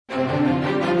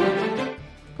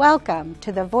Welcome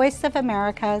to the Voice of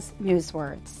America's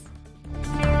Newswords.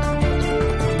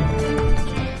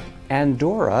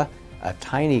 Andorra, a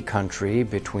tiny country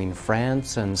between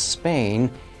France and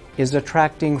Spain, is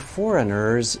attracting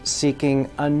foreigners seeking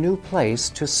a new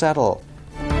place to settle.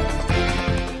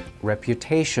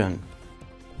 Reputation.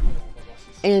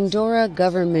 Andorra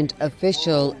government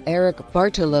official Eric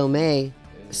Bartolomé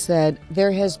said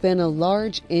there has been a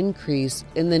large increase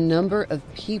in the number of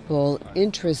people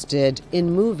interested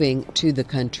in moving to the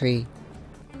country.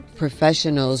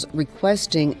 Professionals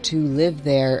requesting to live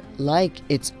there like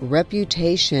its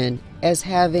reputation as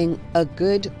having a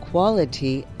good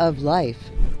quality of life.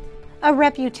 A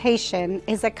reputation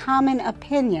is a common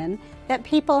opinion that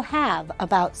people have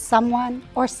about someone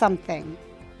or something.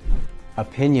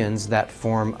 Opinions that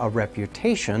form a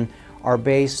reputation are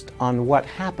based on what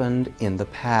happened in the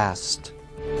past.